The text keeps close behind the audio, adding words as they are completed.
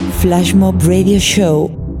Flashmob Radio Show.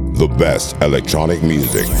 The best electronic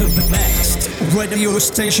music. The best radio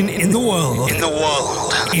station in the world.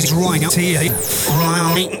 Is right here,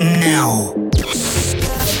 right now.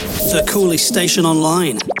 The coolest station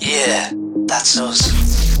online. Yeah, that's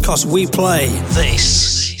us. 'Cause we play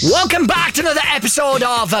this. Welcome back to another episode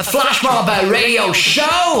of Flashmob Radio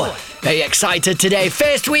Show. Very excited today.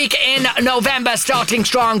 First week in November, starting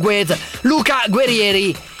strong with Luca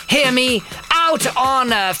Guerrieri. Hear Me, out on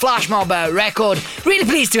Flashmob Record. Really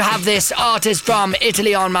pleased to have this artist from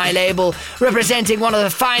Italy on my label, representing one of the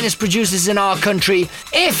finest producers in our country.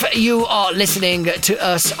 If you are listening to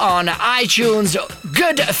us on iTunes,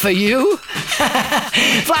 good for you.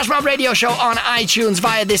 Flashmob Radio Show on iTunes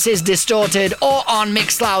via This Is Distorted, or on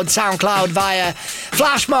Mixcloud, Soundcloud via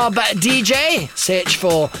Flashmob DJ. Search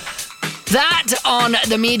for that on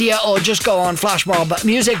the media, or just go on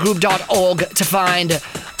flashmobmusicgroup.org to find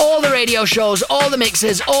all the radio shows, all the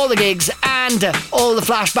mixes, all the gigs, and all the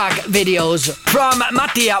flashback videos from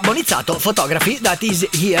Mattia Bonizzato Photography, that is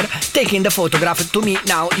here taking the photograph to me.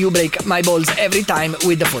 Now you break my balls every time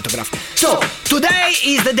with the photograph. So today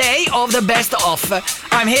is the day of the best of.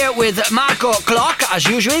 I'm here with Marco Clock as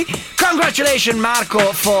usual. Congratulations,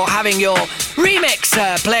 Marco, for having your remix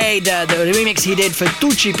played. The remix he did for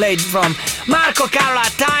Tucci played from Marco Carola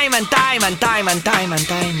time and time and time and time and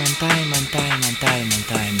time and time and time and time and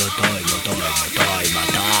time.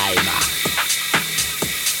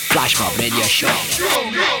 Flashmob Radio Show.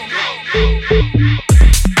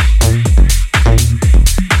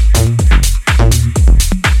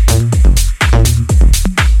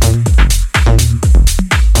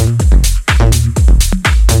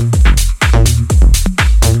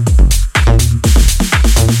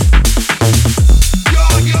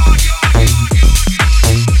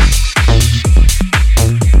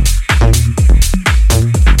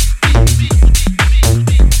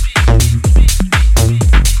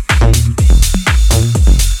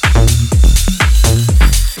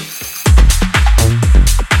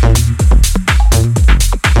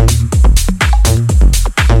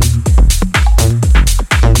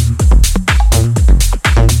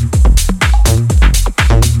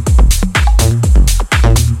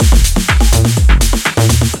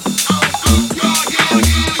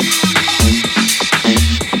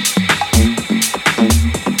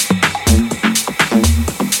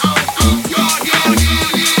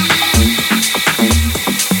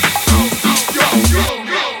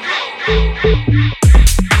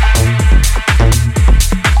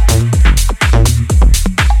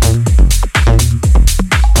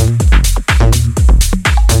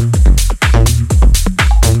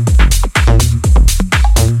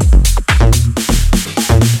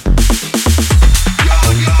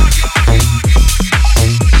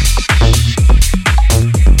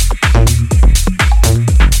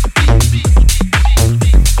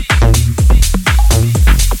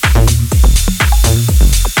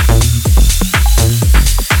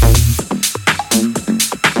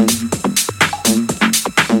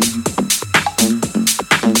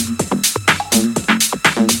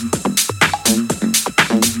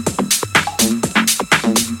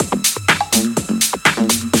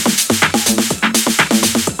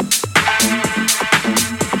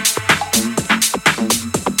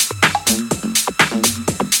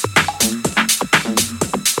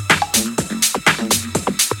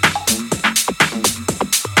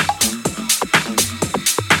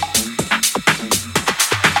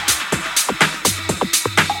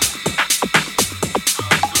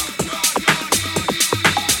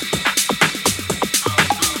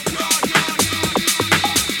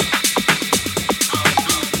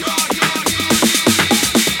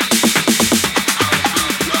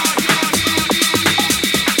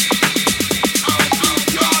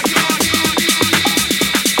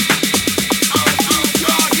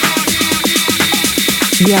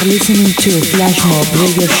 You are listening to Flashmob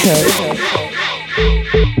Radio Show.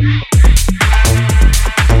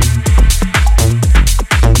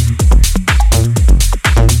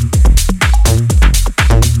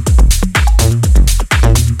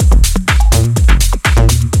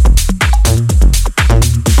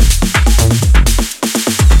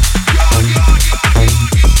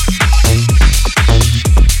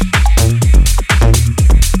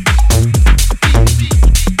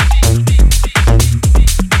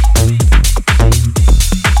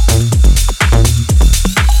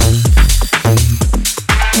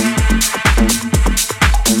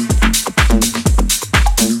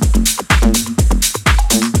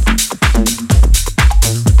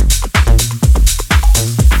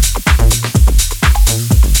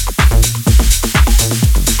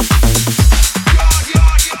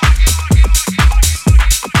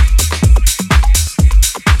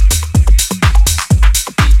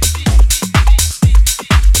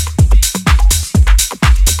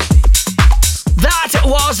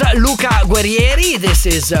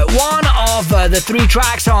 This is one of the 3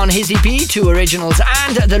 tracks on his EP, 2 originals,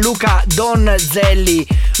 and the Luca Donzelli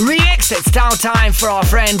remix. It's now time for our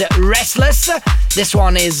friend Ressless. This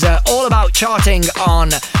one is all about charting on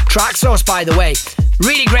Traxsource, by the way.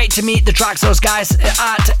 Really great to meet the Traxsource guys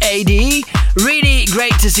at AD. Really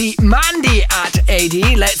great to see Mandy at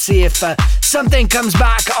AD. Let's see if something comes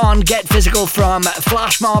back on Get Physical from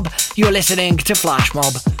Flashmob. You're listening to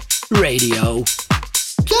Flashmob Radio.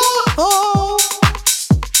 Yo!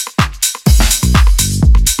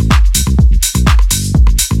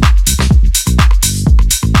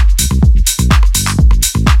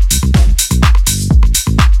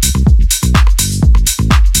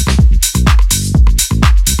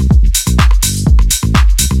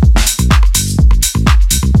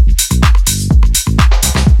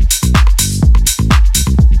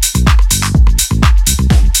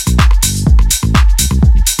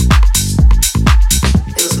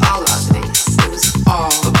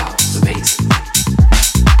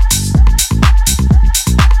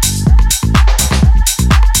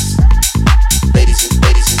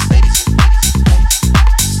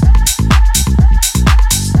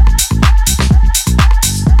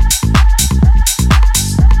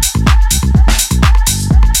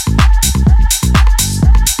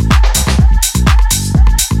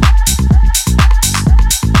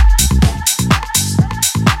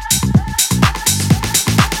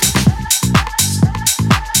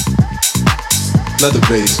 Let the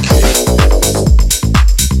bass kick.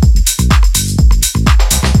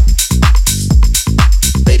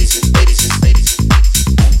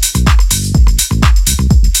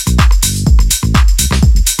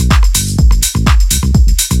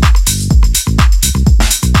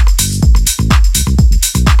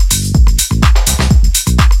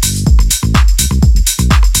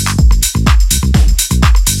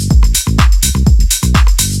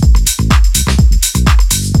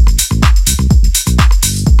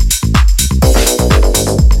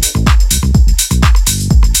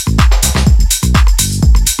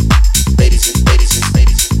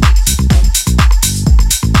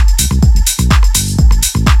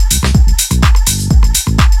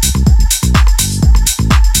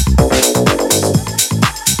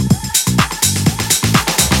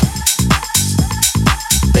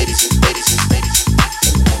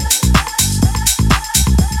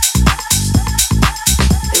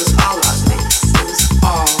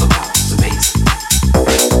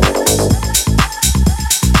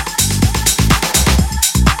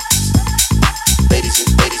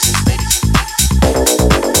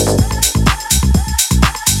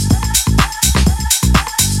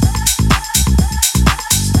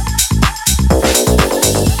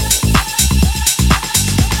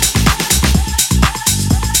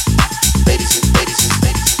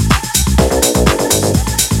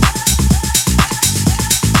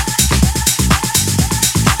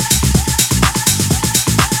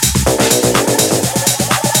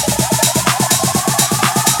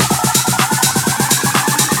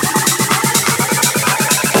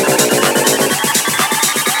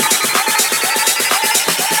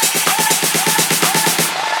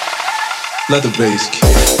 Let the bass kick.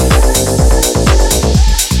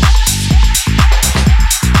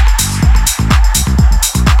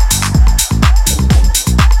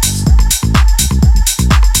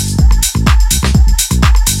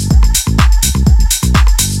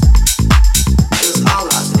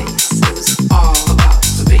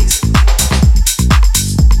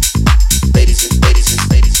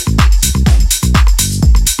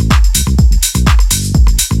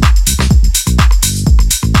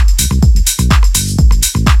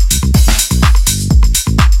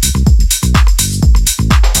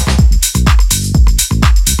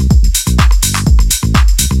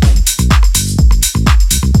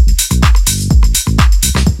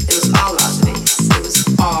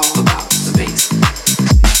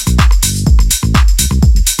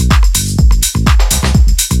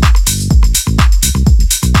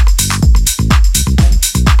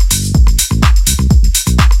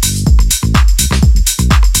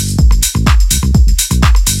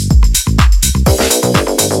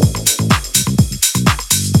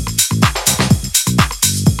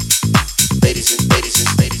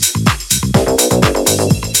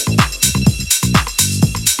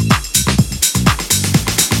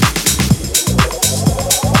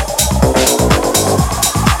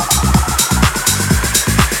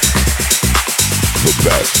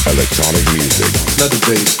 Electronic music. Let the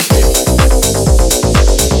bass kick.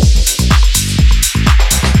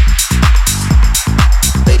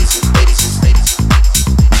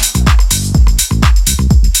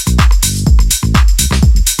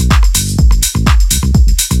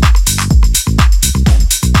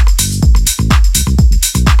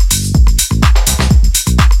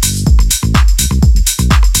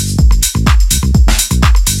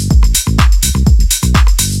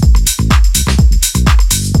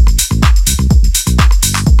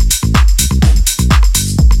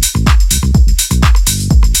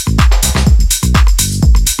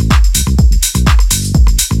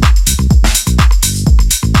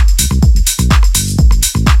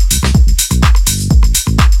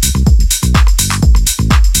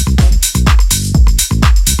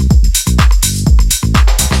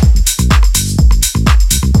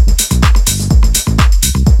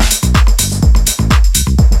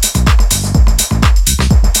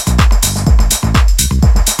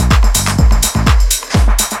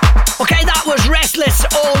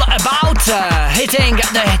 hitting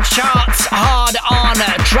the charts hard on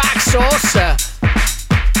Traxsource.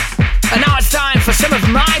 And now it's time for some of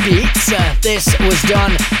my beats. This was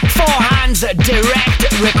done 4 hands direct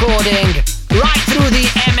recording right through the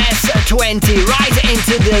MS-20, right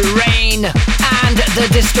into the rain, and the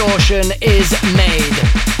distortion is made.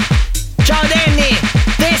 Ciao Danny,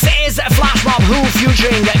 this is Flashmob Who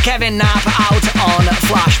featuring Kevin Knapp out on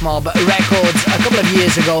Flashmob Records a couple of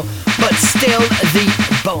years ago, but still the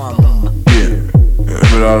bomb. Yeah,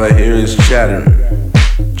 but all I hear is chatter,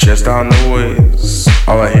 just all noise.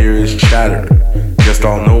 All I hear is chatter, just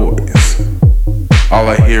all noise. All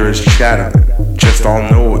I hear is chatter, just all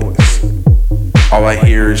noise. All I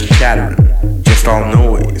hear is chatter, just all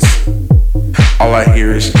noise. All I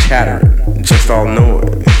hear is chatter, just all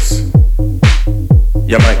noise.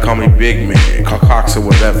 Y'all might call me Big Man, call Cox or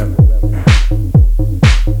whatever.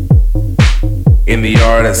 In the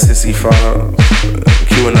yard at Sissy Falls,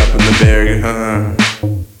 queuing up in the berry,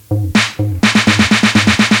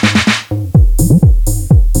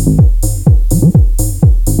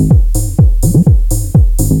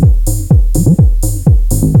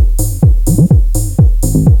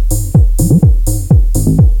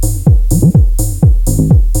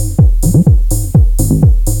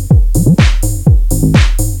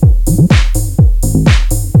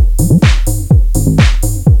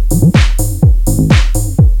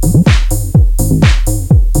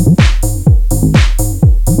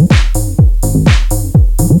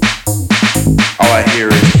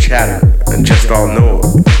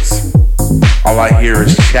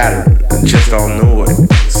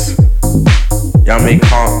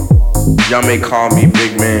 Y'all may call me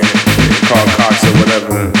Big Man, call Cox or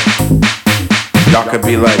whatever. Y'all could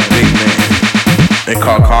be like Big Man and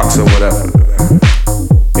call Cox or whatever.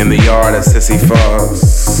 In the yard at Sissy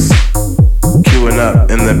Falls, queuing up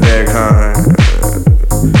in the Bergheim.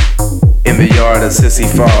 In the yard at Sissy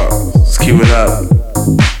Falls, queuing up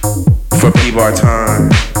for P-Bar time.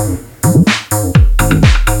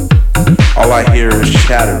 All I hear is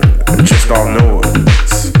chatter, just all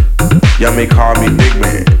noise. Y'all may call me Big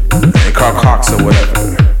Man and call Cox or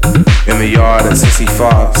whatever. In the yard at Sissy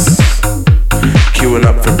Falls, queuing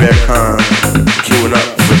up for Bergheim, queuing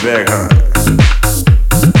up for Bergheim.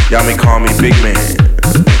 Y'all may call me Big Man,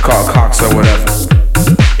 call Cox or whatever.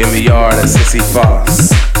 In the yard at Sissy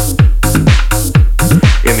Falls,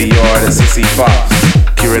 in the yard at Sissy Falls,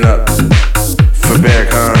 queuing up for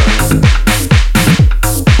Bergheim.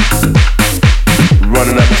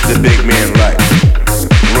 Running up to the big man like,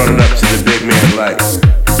 running up to the big man like,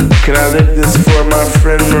 can I leave this for my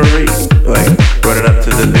friend Marie? Like, running up to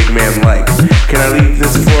the big man like, can I leave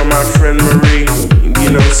this for my friend Marie? You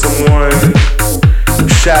know someone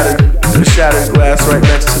shattered glass right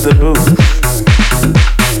next to the booth.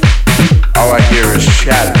 All I hear is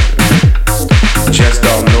chatter, just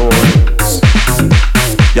all noise.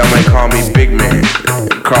 Y'all might call me Big Man,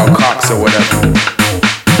 Carl Cox or whatever.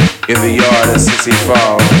 In the yard at Sissy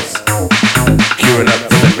Falls, queuing up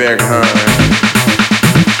for the Bergheim.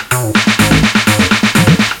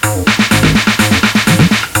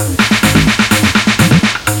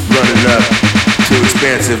 Running up to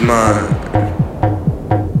expansive mind.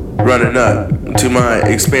 Running up to my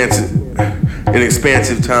expansive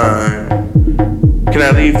time. Can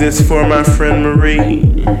I leave this for my friend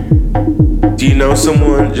Marie? Do you know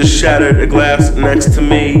someone just shattered a glass next to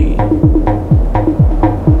me?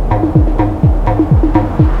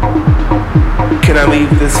 Can I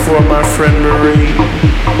leave this for my friend Marie?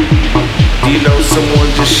 Do you know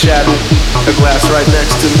someone just shattered a glass right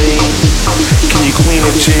next to me? Can you clean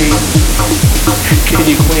it, G? Can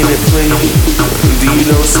you clean it, please? Do you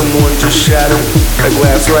know someone just shattered a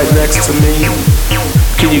glass right next to me?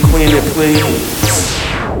 Can you clean it, please?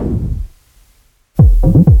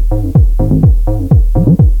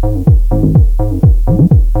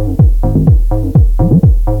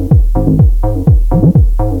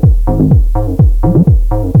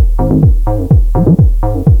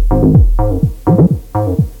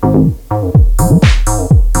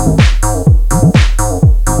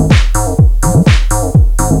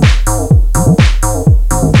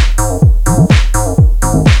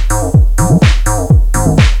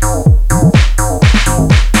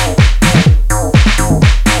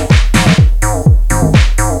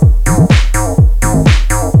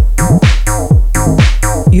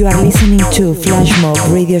 You are listening to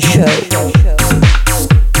Flashmob Radio Show.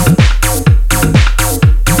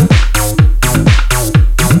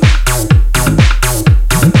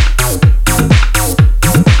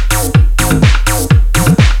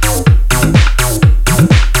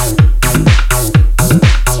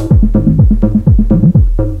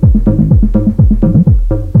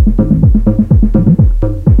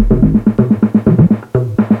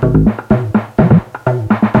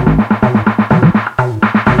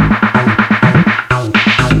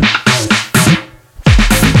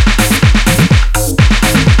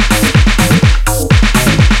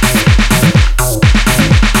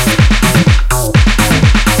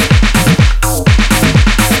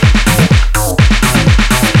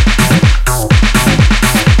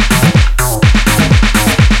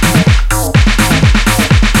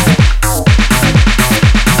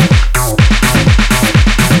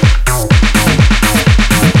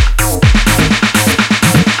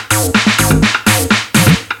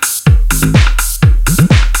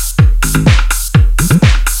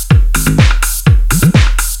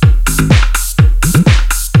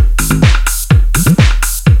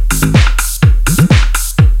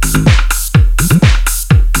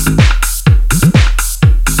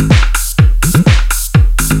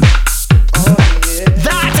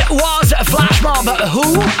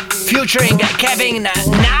 Who featuring Kevin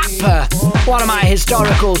Knapp, one of my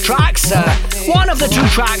historical tracks, one of the two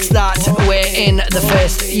tracks that were in the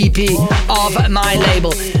first EP of my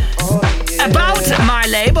label. About my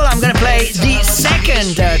label, I'm going to play the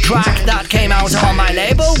second track that came out on my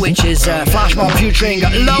label, which is Flashmob featuring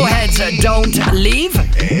Lowheads, Don't Leave.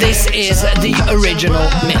 This is the original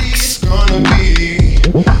mix. It's gonna be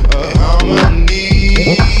a harmony.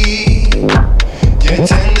 Your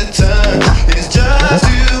tender touch is just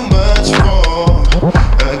too much for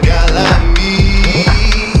a guy like me.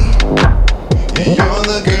 You're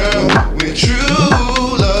the girl with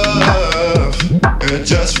true love,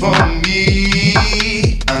 just for me.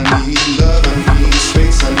 I need love, I need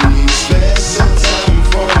space, I need special time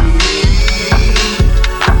for me.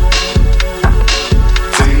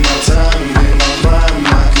 Take my time in my prime, I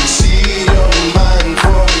can see your mind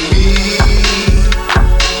for me.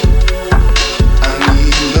 I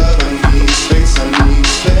need love, I need space, I need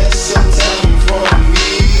special time for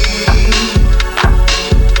me.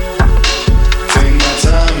 Take my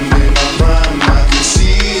time in my prime, I can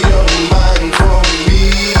see your mind for me.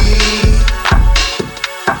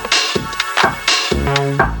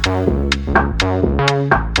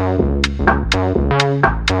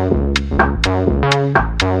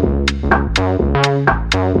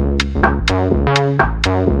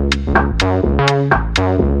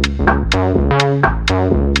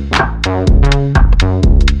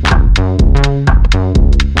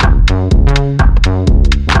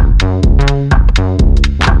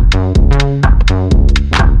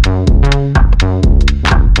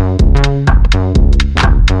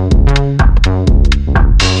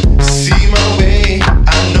 See my way,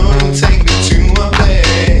 I know you'll take me to a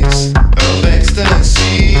place of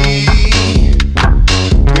ecstasy.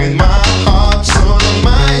 With my heart, soul, and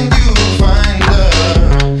mind, you'll find a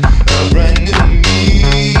brand new me.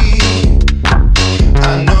 I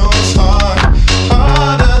know it's hard,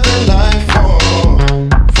 harder than life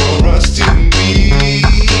for us to meet.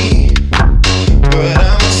 But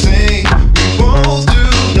I'ma say we both do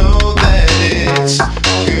know that it's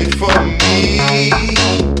good for me.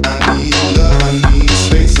 I need love, I need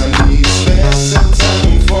space, I need special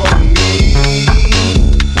time for me.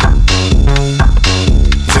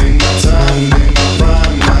 Take my time in my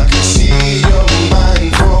prime, I can see your mind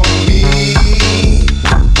for me.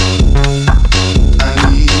 I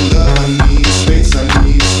need love, I need space, I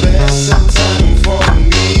need special time for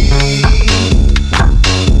me.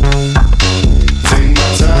 Take my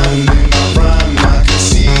time in my prime, I can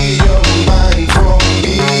see your mind for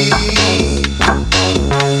me.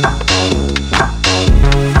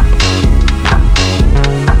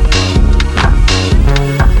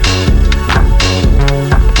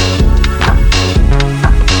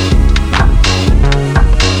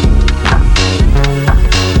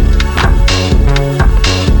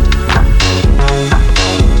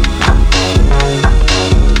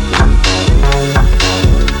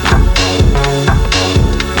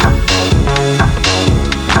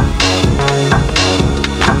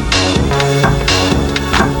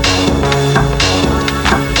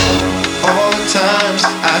 All the times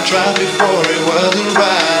I tried before, it wasn't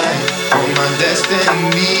right for my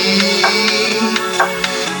destiny.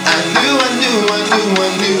 I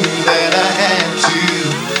knew that I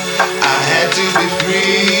had to be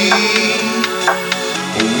free.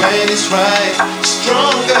 When it's right,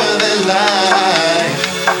 stronger than life,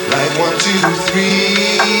 like 1, 2, 3.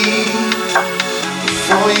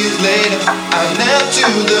 4 years later, I knelt to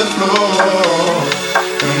the floor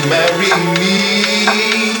and marry me.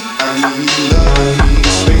 I need love, I need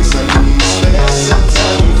space, I need special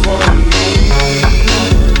time for me.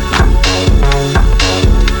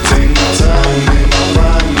 Take my time in my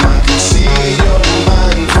prime, I can see your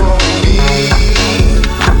mind for me.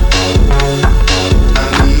 I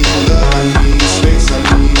need love, I need space, I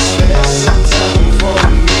need special time for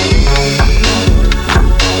me.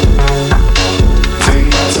 Take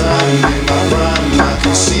my time in my prime, I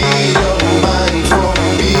can see your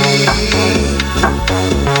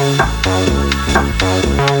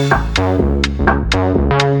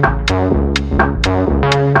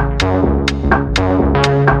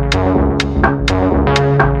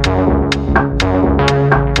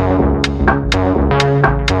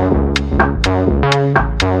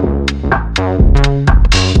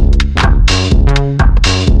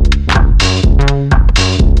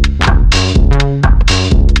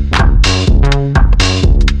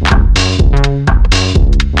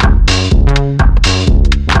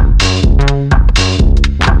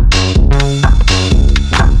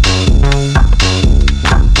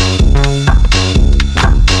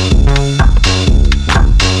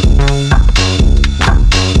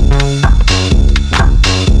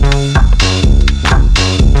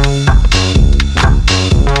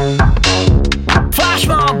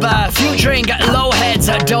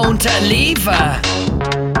Don't Leave.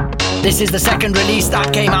 This is the second release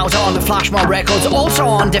that came out on Flashmob Records, also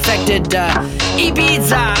on Defected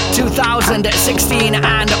Ibiza 2016,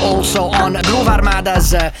 and also on Groove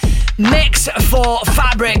Armada's mix for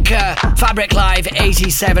Fabric Live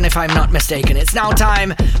 87, if I'm not mistaken. It's now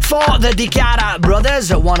time for the Chiara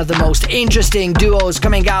Brothers, one of the most interesting duos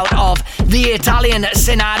coming out of the Italian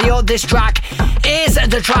scenario. This track is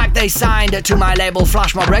the track they signed to my label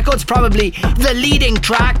Flashmob Records, probably the leading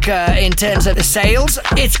track in terms of the sales.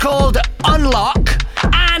 It's called Unlock,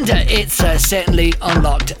 and it's certainly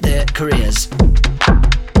unlocked their careers.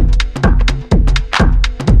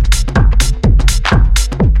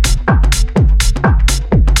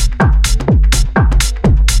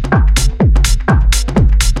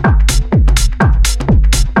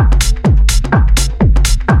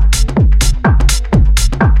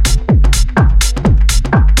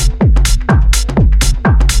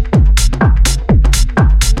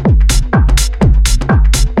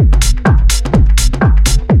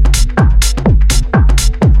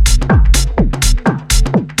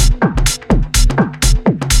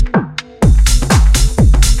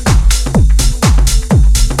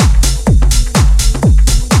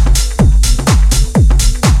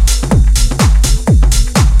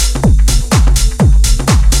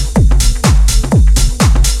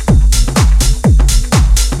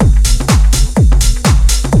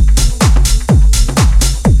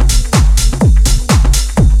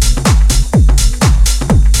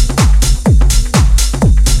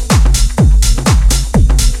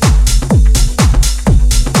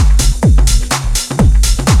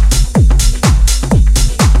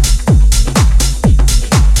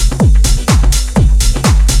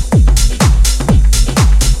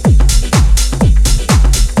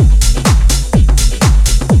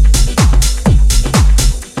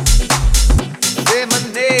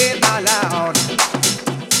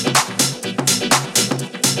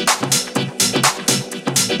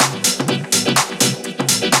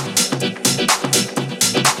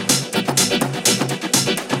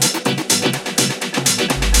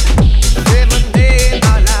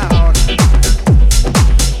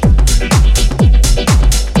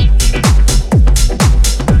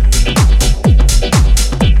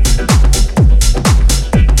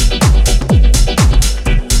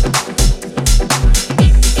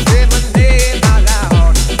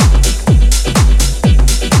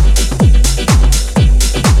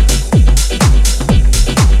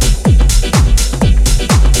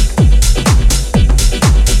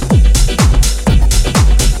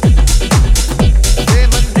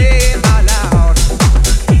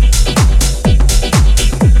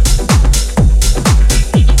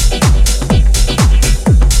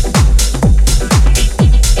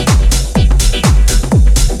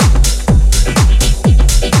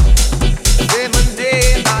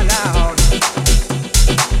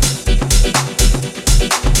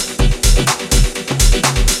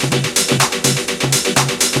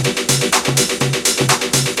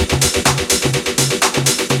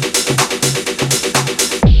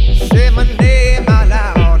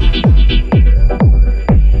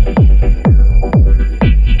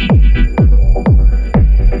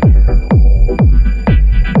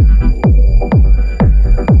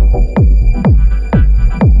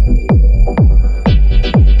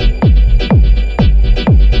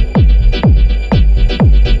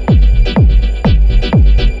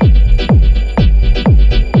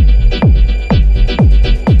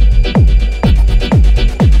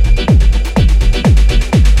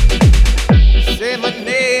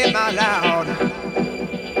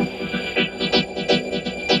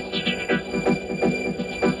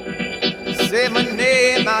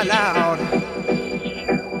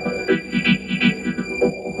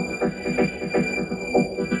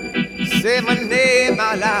 Say my name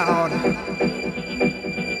out loud.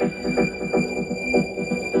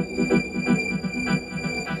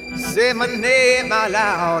 Say my name out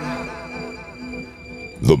loud.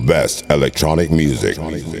 The best electronic music. Say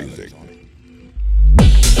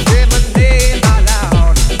my name out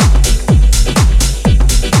loud.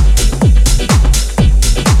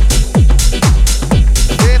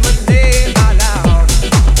 Say my name out loud.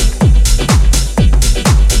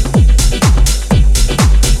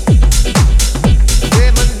 Say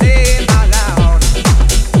my name out loud.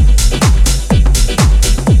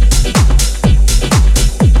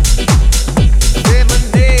 Say my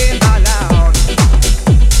name out loud.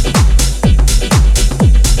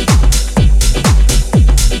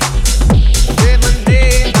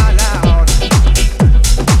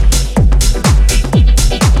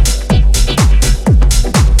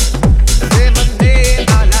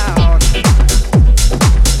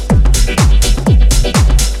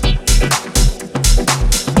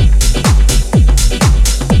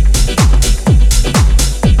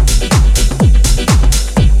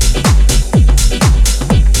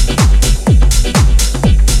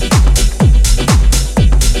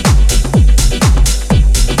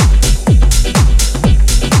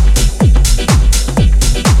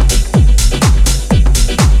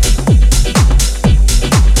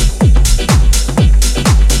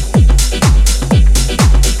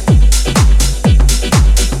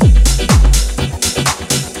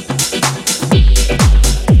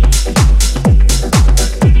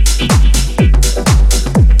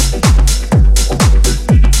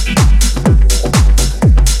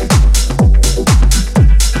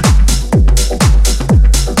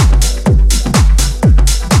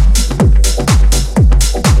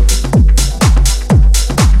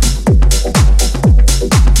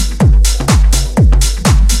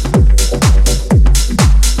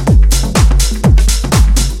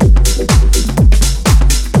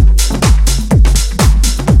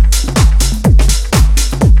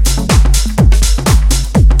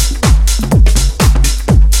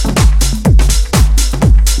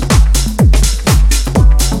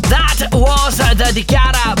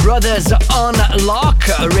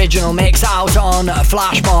 original mix out on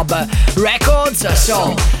Flashmob Records.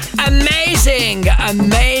 So amazing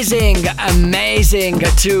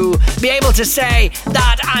to be able to say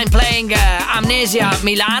that I'm playing Amnesia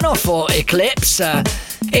Milano for Eclipse.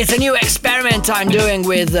 It's a new experiment I'm doing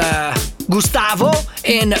with Gustavo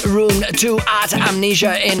in room 2 at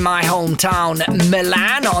Amnesia in my hometown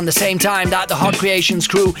Milan, on the same time that the Hot Creations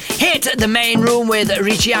crew hit the main room with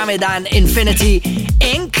Richie Ahmed and Infinity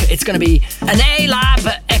Inc. It's going to be an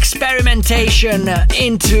A-Lab experimentation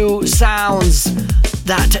into sounds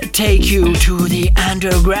that take you to the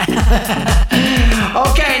underground.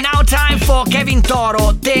 Okay, now time for Kevin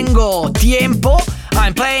Toro, Tengo Tiempo.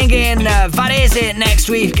 I'm playing in Varese next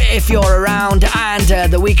week if you're around,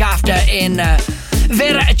 and the week after in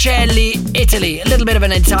Vercelli, Italy. A little bit of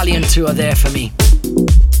an Italian tour there for me.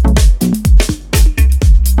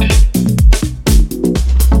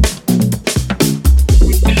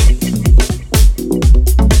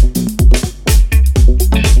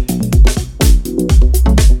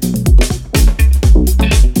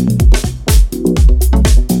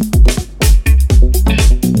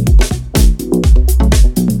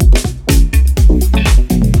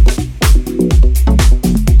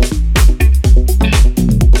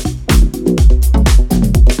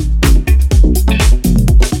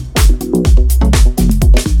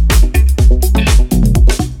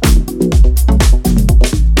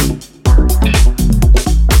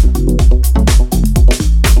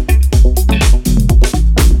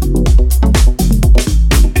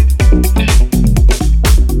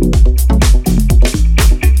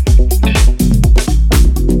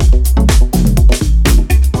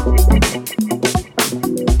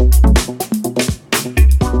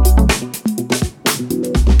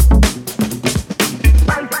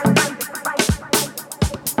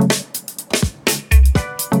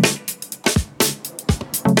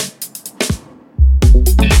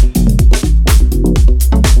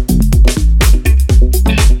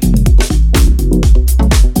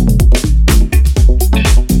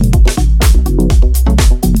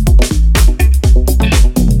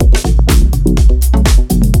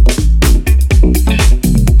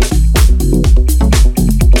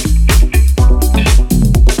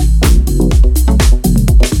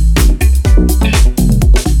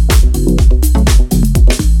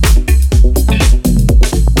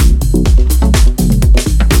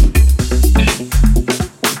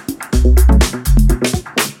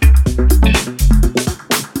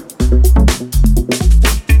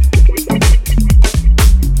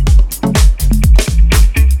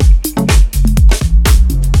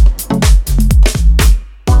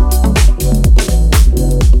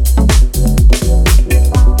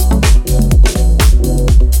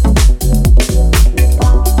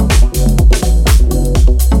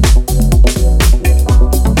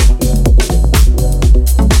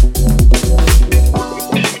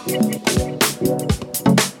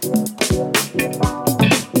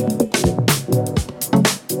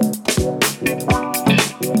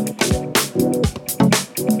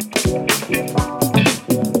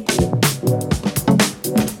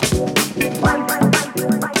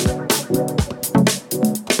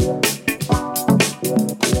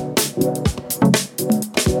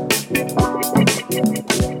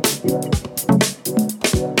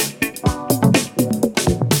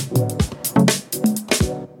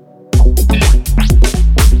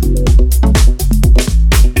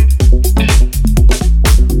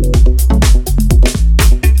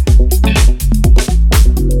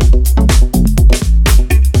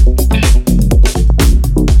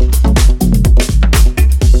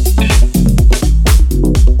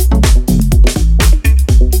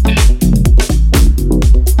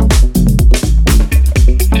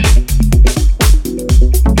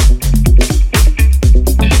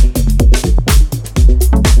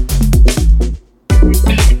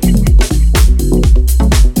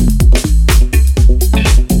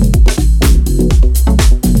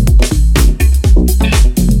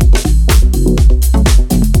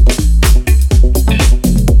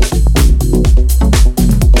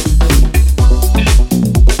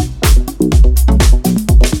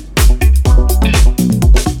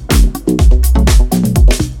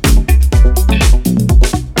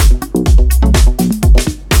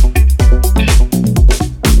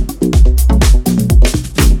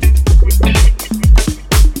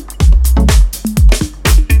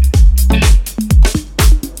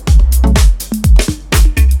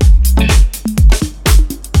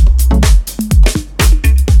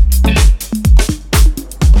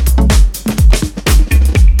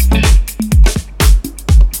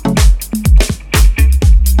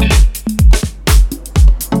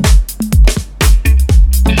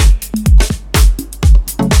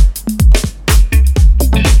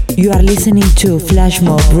 You are listening to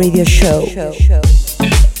Flashmob Radio Show.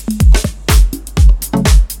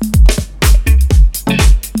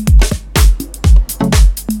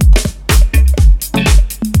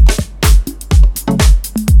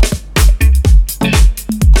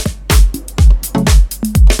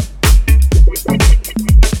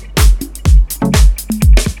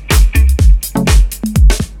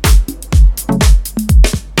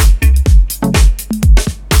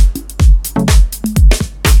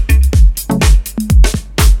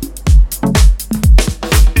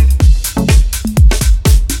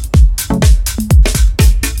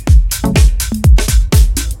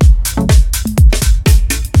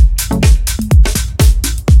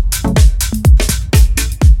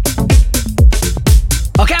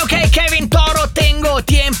 Tengo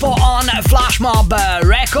Tiempo on Flashmob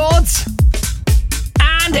Records.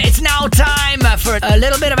 And it's now time for a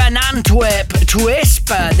little bit of an Antwerp twist.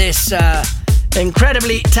 This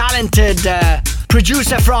incredibly talented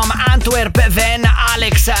producer from Antwerp,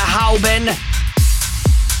 Axel Haube.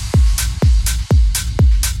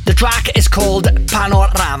 The track is called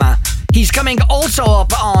Panorama. He's coming also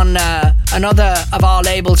up on another of our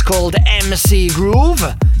labels called MC Groove.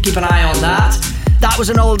 Keep an eye on that. That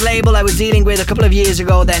was an old label I was dealing with a couple of years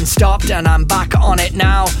ago, then stopped, and I'm back on it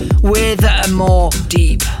now with a more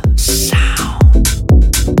deep sound.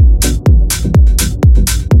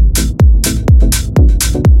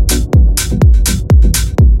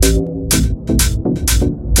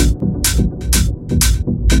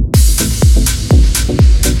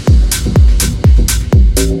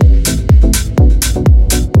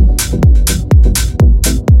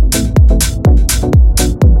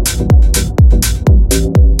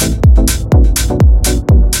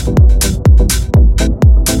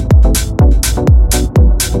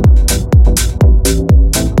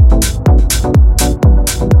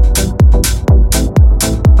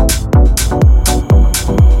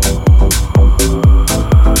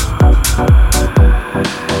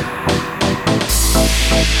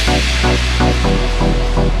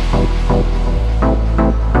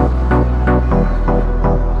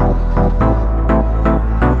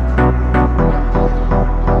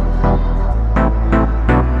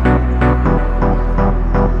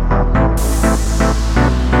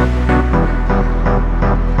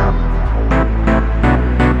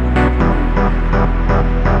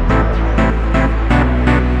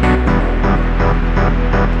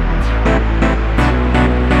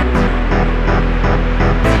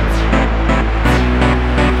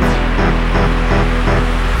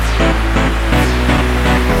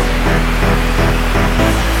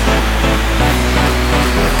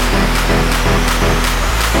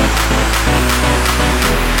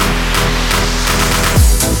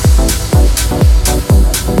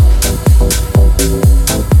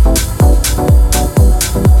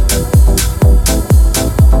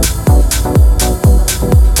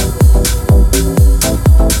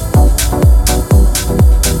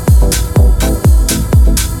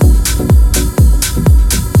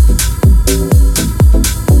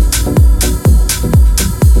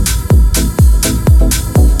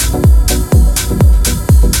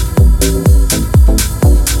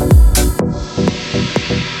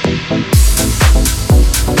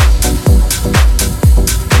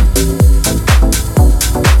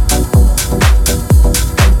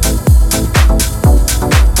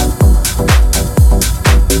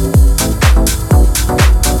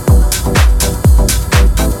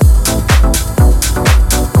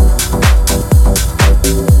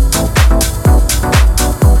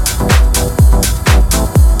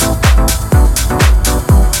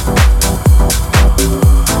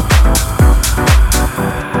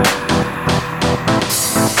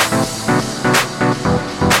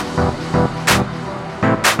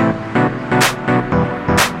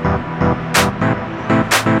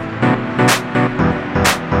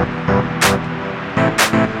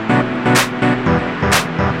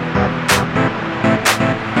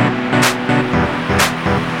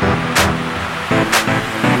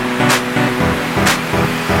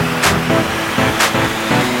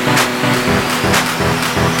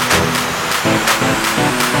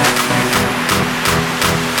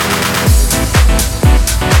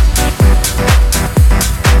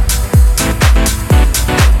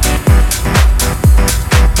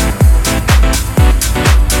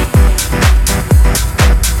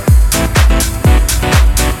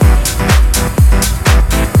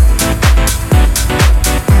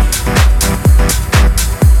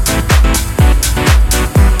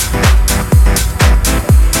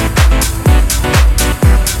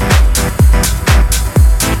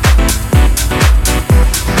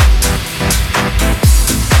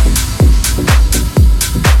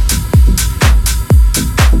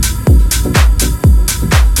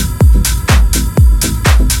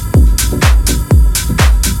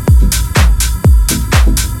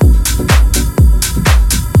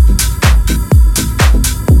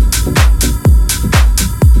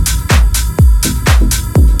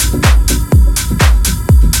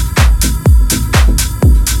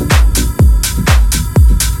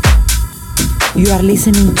 You are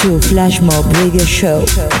listening to Flashmob Radio Show.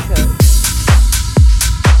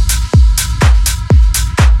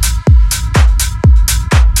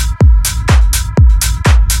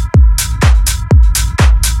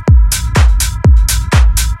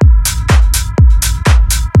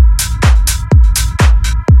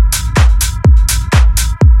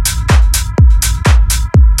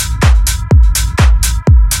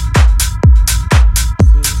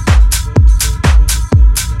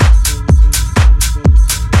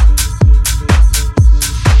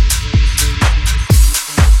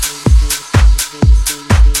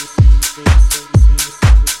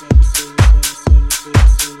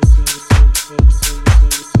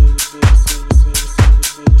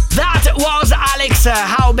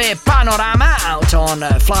 Haube Panorama out on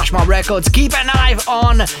Flashmob Records. Keep an eye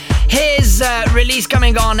on his release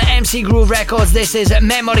coming on MC Groove Records. This is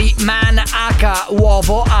Memoryman aka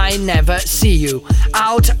Uovo, I Never See You,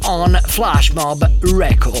 out on Flashmob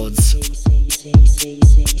Records.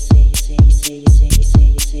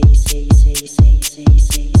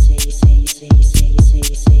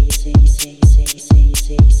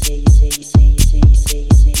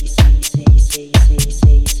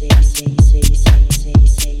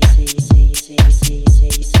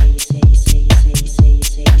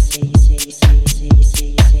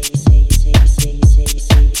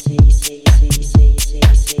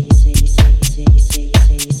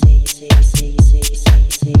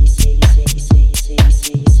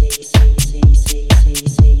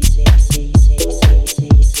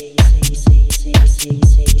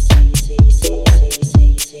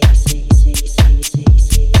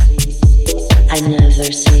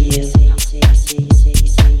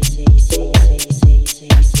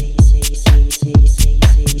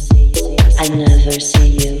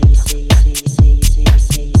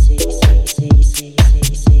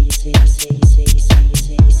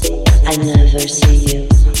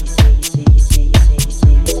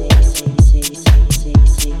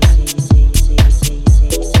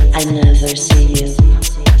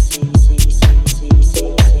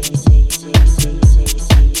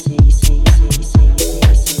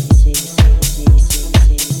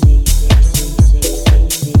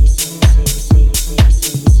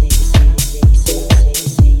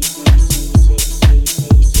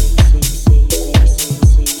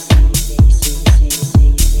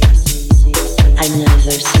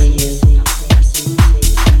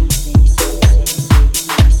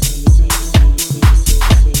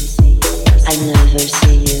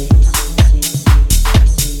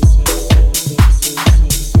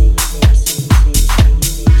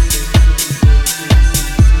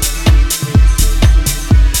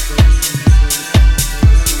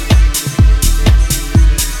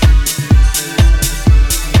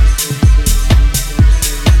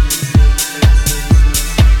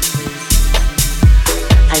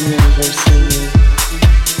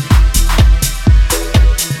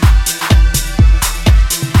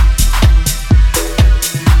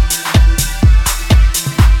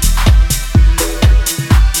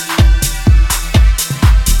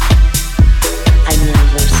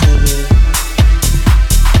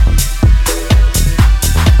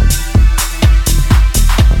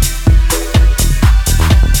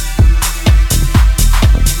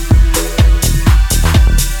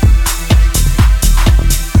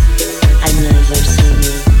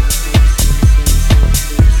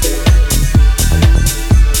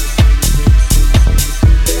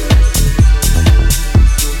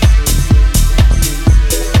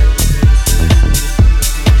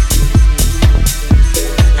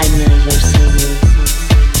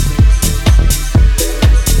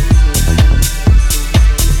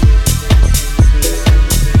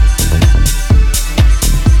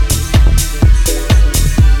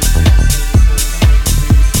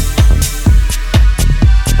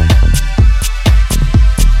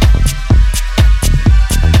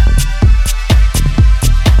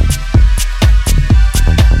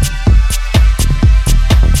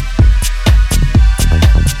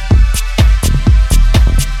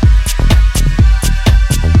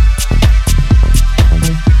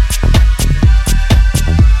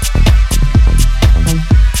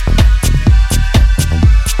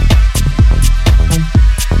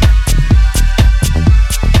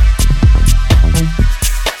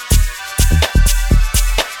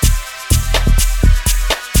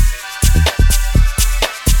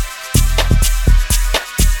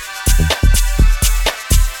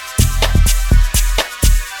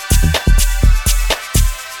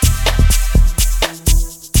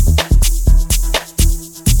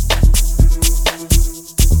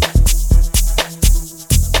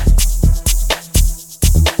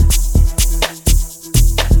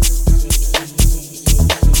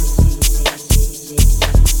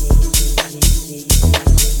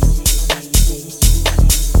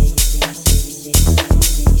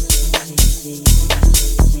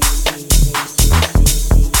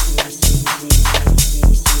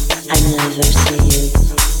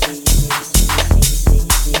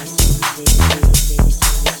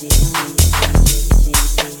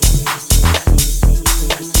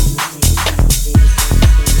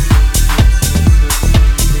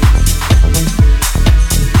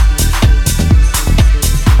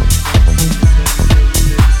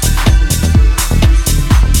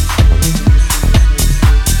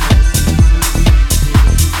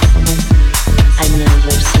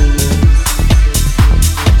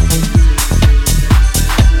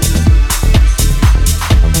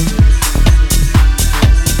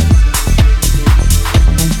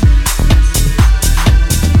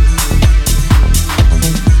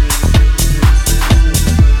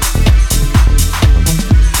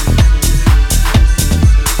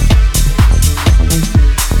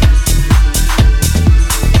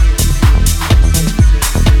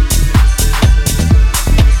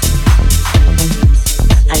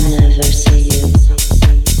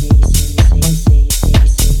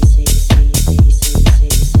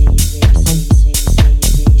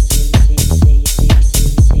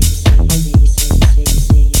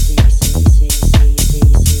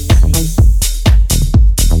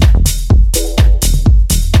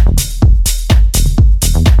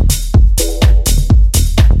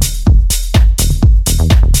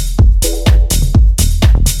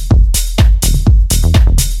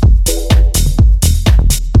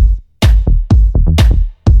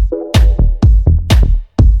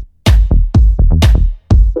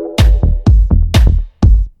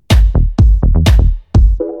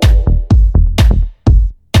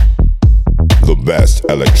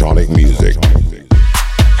 electronic music.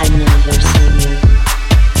 I never see you.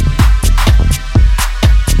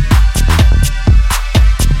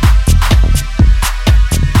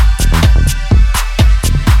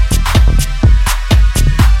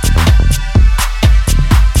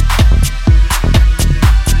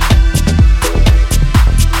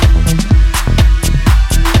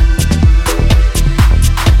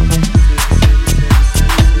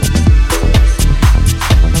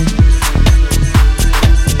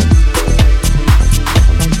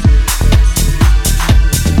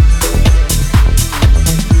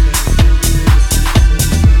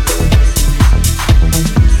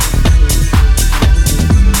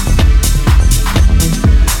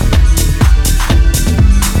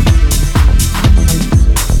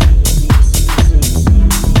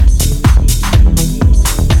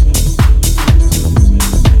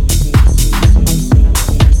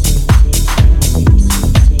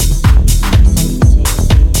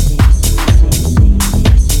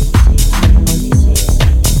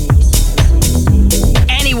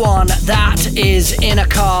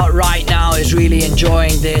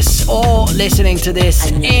 Listening to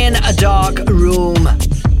this in a dark room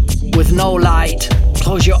with no light.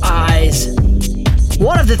 Close your eyes.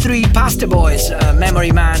 One of the three Pastor Boys,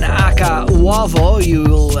 Memoryman aka Uovo,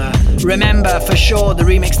 you'll remember for sure the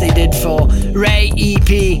remix they did for Ray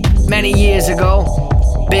EP many years ago.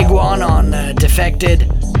 Big one on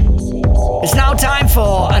Defected. It's now time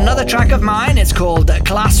for another track of mine. It's called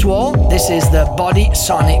Classwar. This is the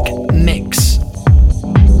Bodysonic mix.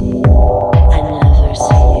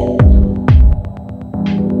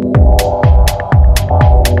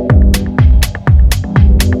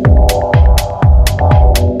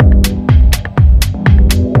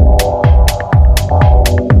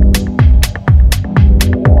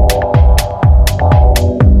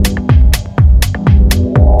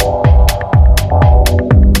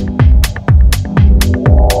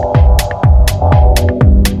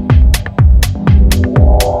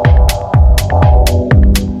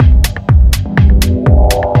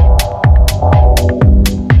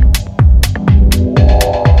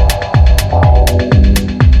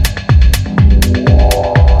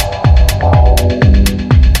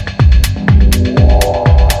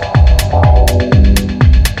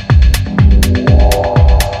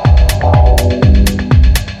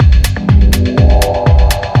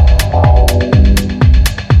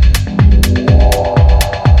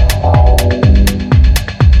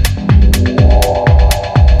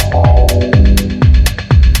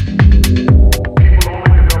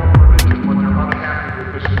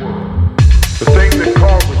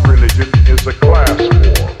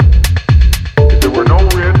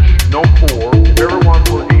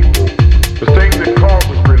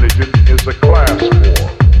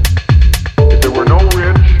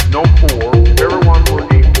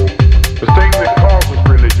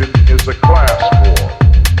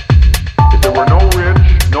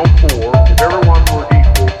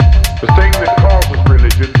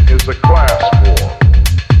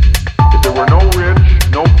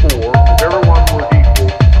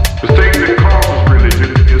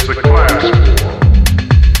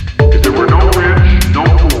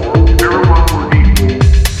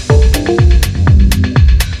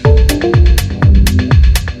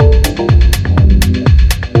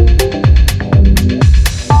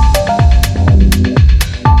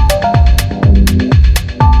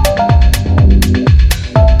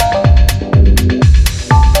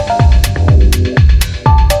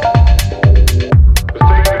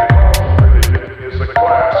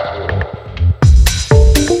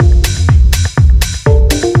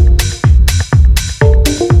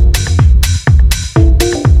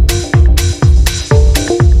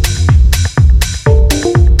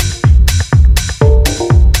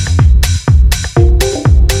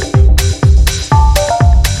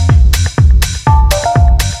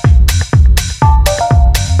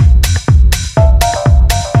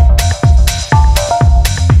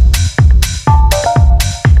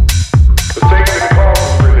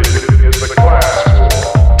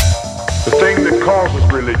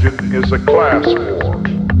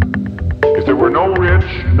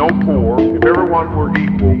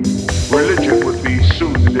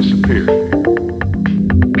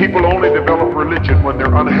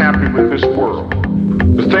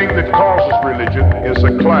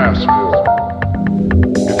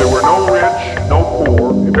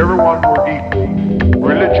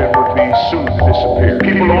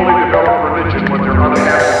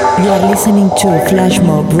 You are listening to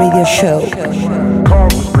Flashmob Radio Show.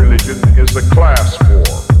 Causes religion is a class war.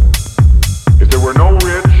 If there were no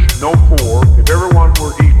rich, no poor, if everyone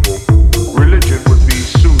were equal, religion would be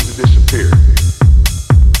soon to disappear.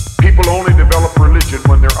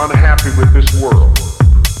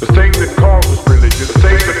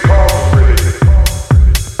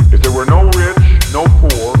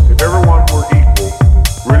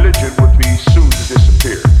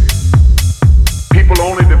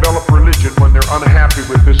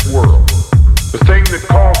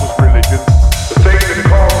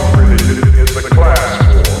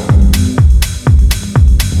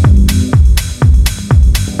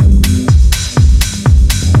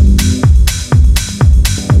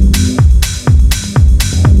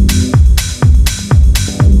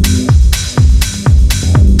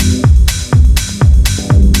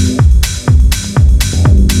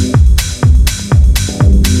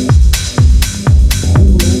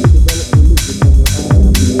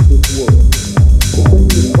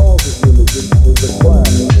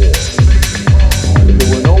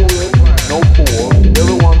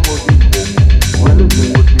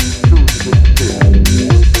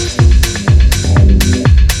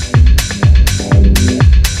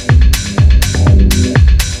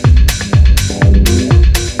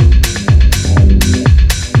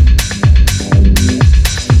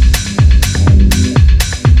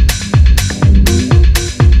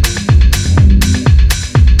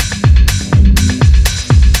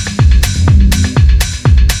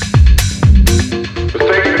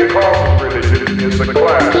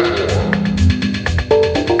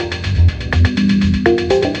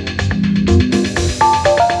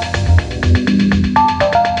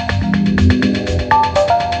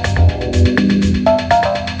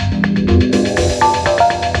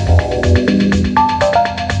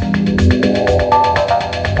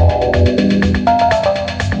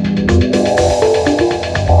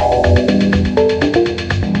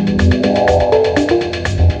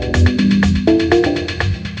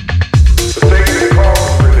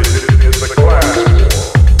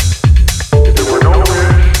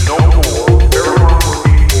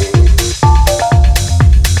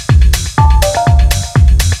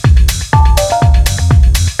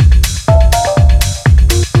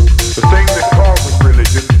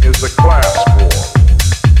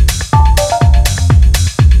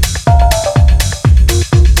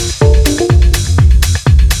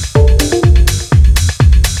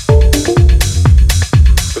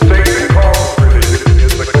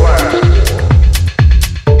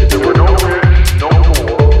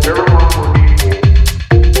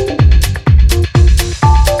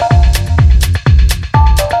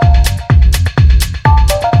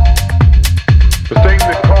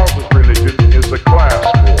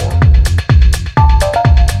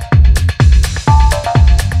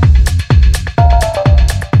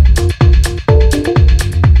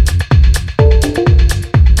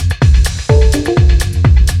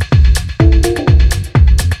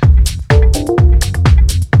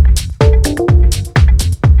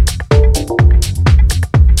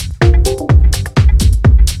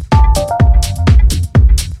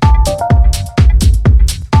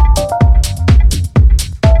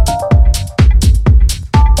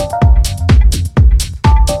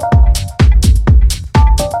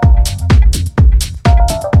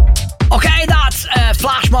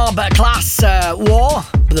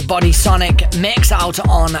 Bodysonic mix out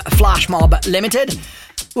on Flashmob Limited.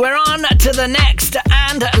 We're on to the next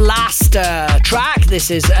and last track.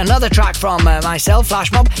 This is another track from myself,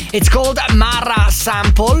 Flashmob. It's called Marra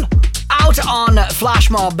Sample, out on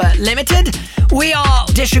Flashmob Limited. We are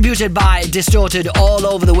distributed by Distorted all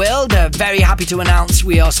over the world. Very happy to announce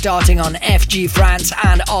we are starting on FG France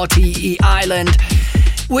and RTE Ireland.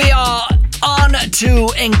 We are on to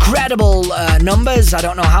incredible numbers. I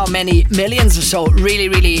don't know how many millions or so. Really,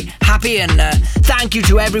 really happy, and thank you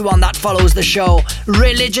to everyone that follows the show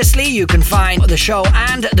religiously. You can find the show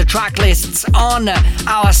and the track lists on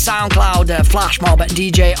our SoundCloud, Flashmob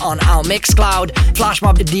DJ, on our Mixcloud,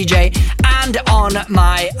 Flashmob DJ, and on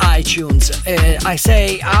my iTunes. I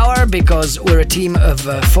say our because we're a team of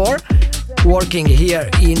 4 working here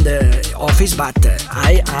in the office, but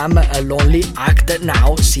I am a lonely act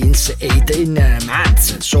now since 18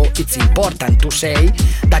 months, so it's important to say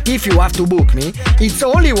that if you have to book me, it's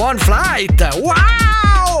only one flight.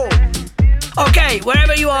 Wow! Okay,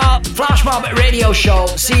 wherever you are, Flashmob Radio Show.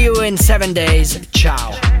 See you in 7 days.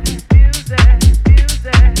 Ciao.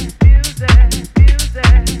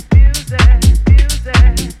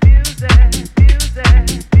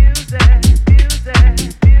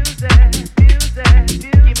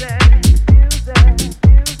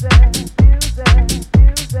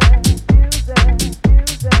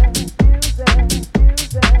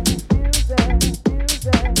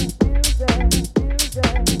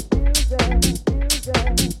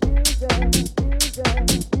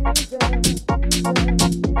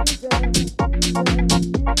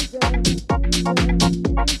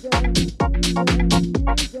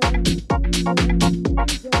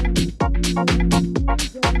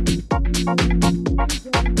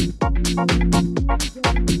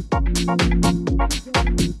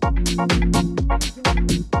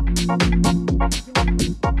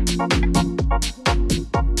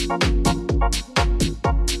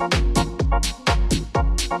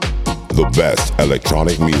 The best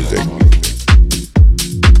electronic music.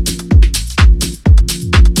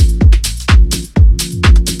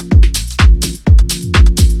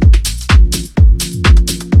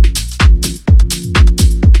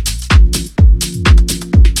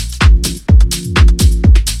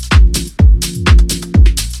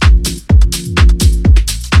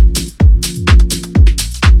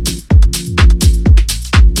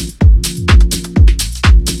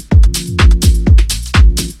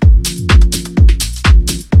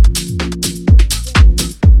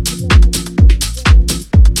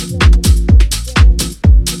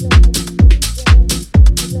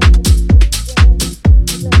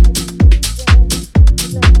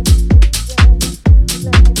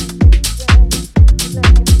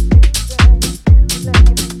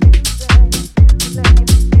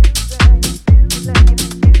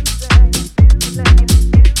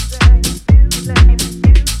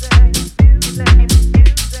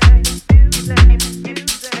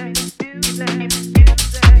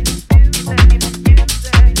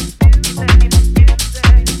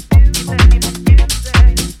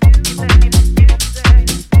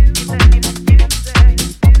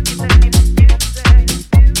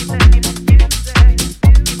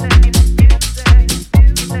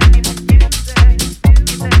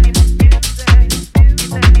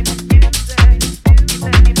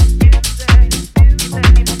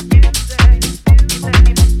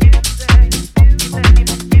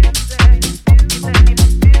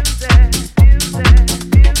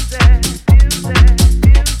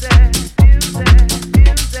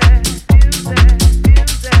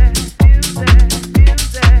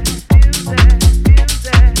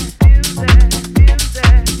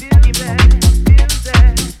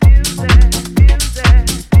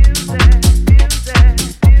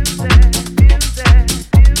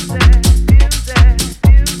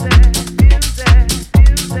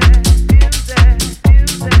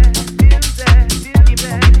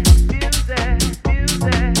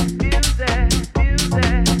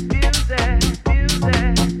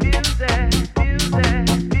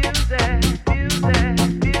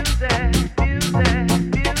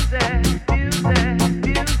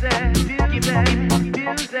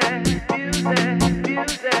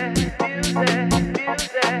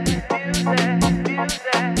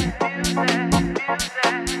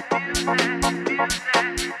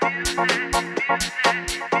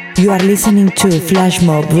 You are listening to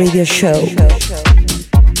Flashmob Radio Show.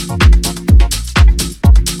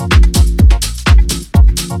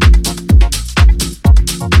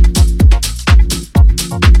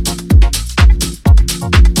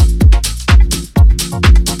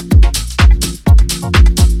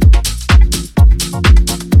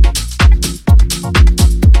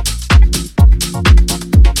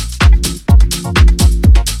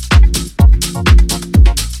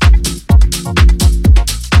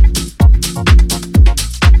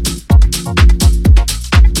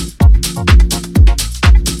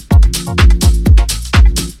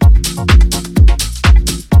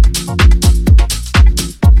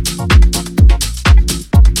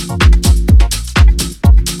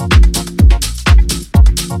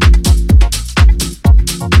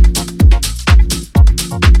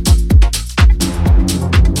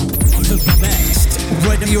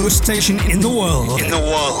 radio station in the world.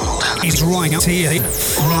 Is right here,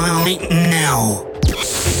 right now.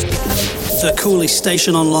 The coolest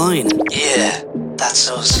station online. Yeah, that's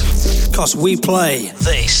us. 'Cause we play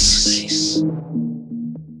this.